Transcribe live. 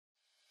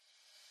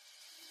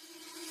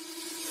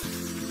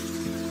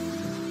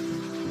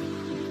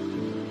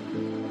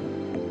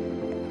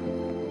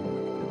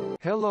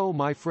Hello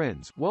my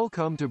friends,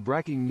 welcome to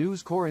Breaking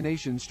News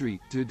Coronation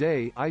Street.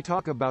 Today, I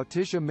talk about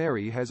Tisha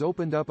Mary has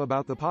opened up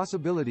about the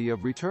possibility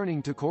of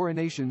returning to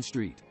Coronation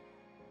Street.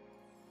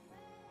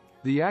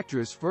 The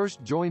actress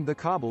first joined the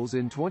Cobbles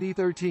in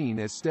 2013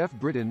 as Steph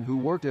Britton, who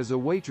worked as a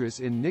waitress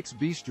in Nick's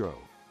Bistro.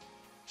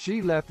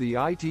 She left the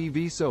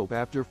ITV soap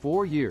after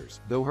 4 years,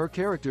 though her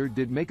character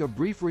did make a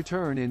brief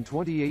return in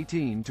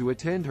 2018 to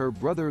attend her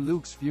brother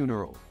Luke's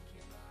funeral.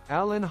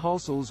 Alan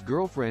Halsell's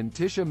girlfriend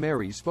Tisha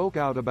Mary spoke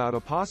out about a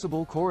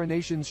possible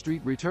Coronation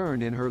Street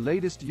return in her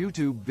latest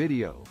YouTube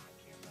video.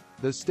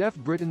 The Steph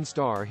Britton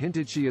star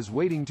hinted she is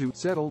waiting to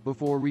settle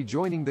before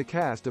rejoining the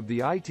cast of the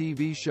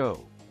ITV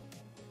show.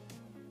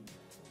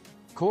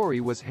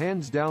 "Corey was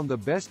hands down the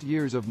best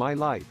years of my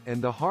life,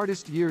 and the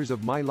hardest years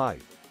of my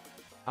life.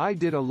 I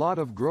did a lot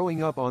of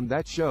growing up on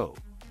that show.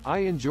 I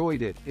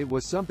enjoyed it, it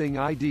was something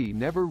I'd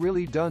never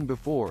really done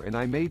before, and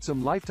I made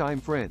some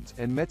lifetime friends,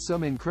 and met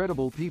some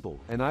incredible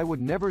people, and I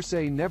would never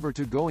say never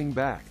to going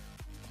back.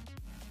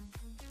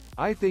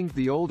 I think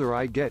the older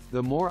I get,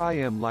 the more I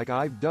am like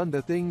I've done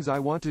the things I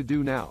want to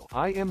do now.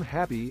 I am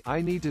happy, I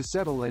need to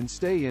settle and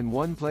stay in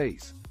one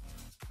place."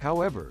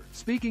 However,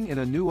 speaking in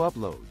a new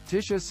upload,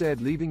 Tisha said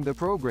leaving the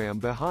program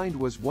behind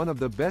was one of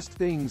the best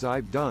things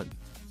I've done.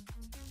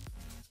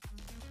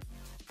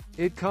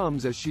 It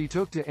comes as she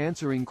took to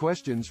answering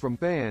questions from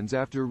fans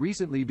after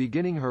recently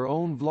beginning her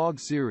own vlog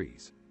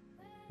series.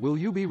 "Will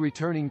you be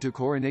returning to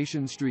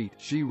Coronation Street?"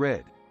 she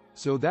read.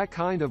 So that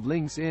kind of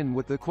links in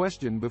with the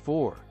question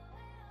before.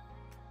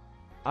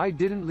 "I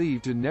didn't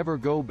leave to never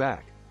go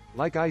back.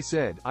 Like I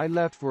said, I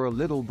left for a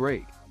little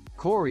break.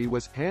 Corey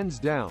was, hands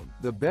down,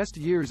 the best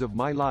years of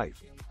my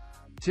life."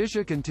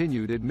 Tisha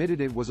continued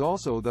admitted it was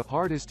also the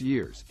hardest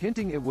years,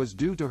 hinting it was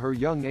due to her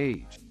young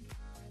age.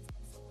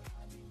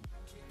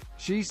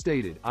 She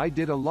stated, "I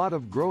did a lot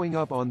of growing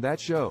up on that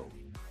show.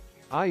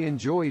 I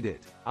enjoyed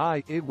it.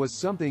 It was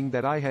something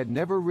that I had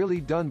never really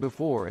done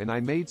before, and I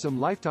made some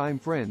lifetime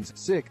friends.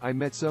 I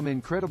met some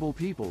incredible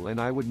people,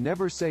 and I would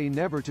never say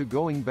never to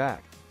going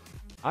back.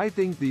 I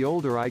think the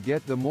older I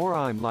get, the more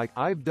I'm like,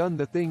 I've done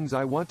the things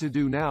I want to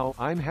do now.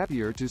 I'm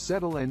happier to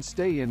settle and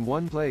stay in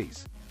one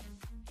place."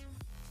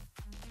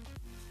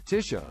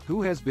 Tisha,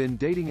 who has been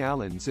dating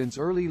Alan since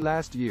early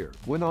last year,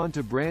 went on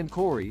to brand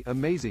Corey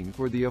amazing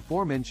for the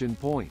aforementioned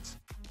points.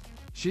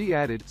 She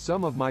added,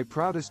 "Some of my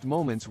proudest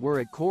moments were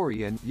at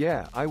Corey, and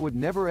yeah, I would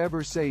never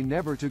ever say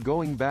never to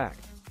going back.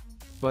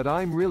 But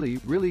I'm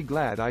really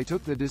glad I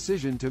took the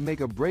decision to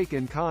make a break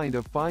and kind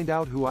of find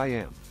out who I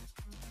am.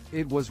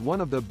 It was one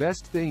of the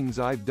best things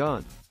I've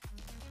done."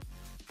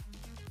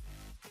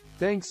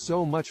 Thanks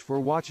so much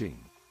for watching.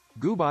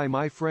 Goodbye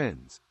my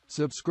friends.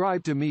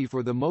 Subscribe to me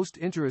for the most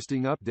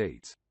interesting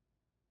updates.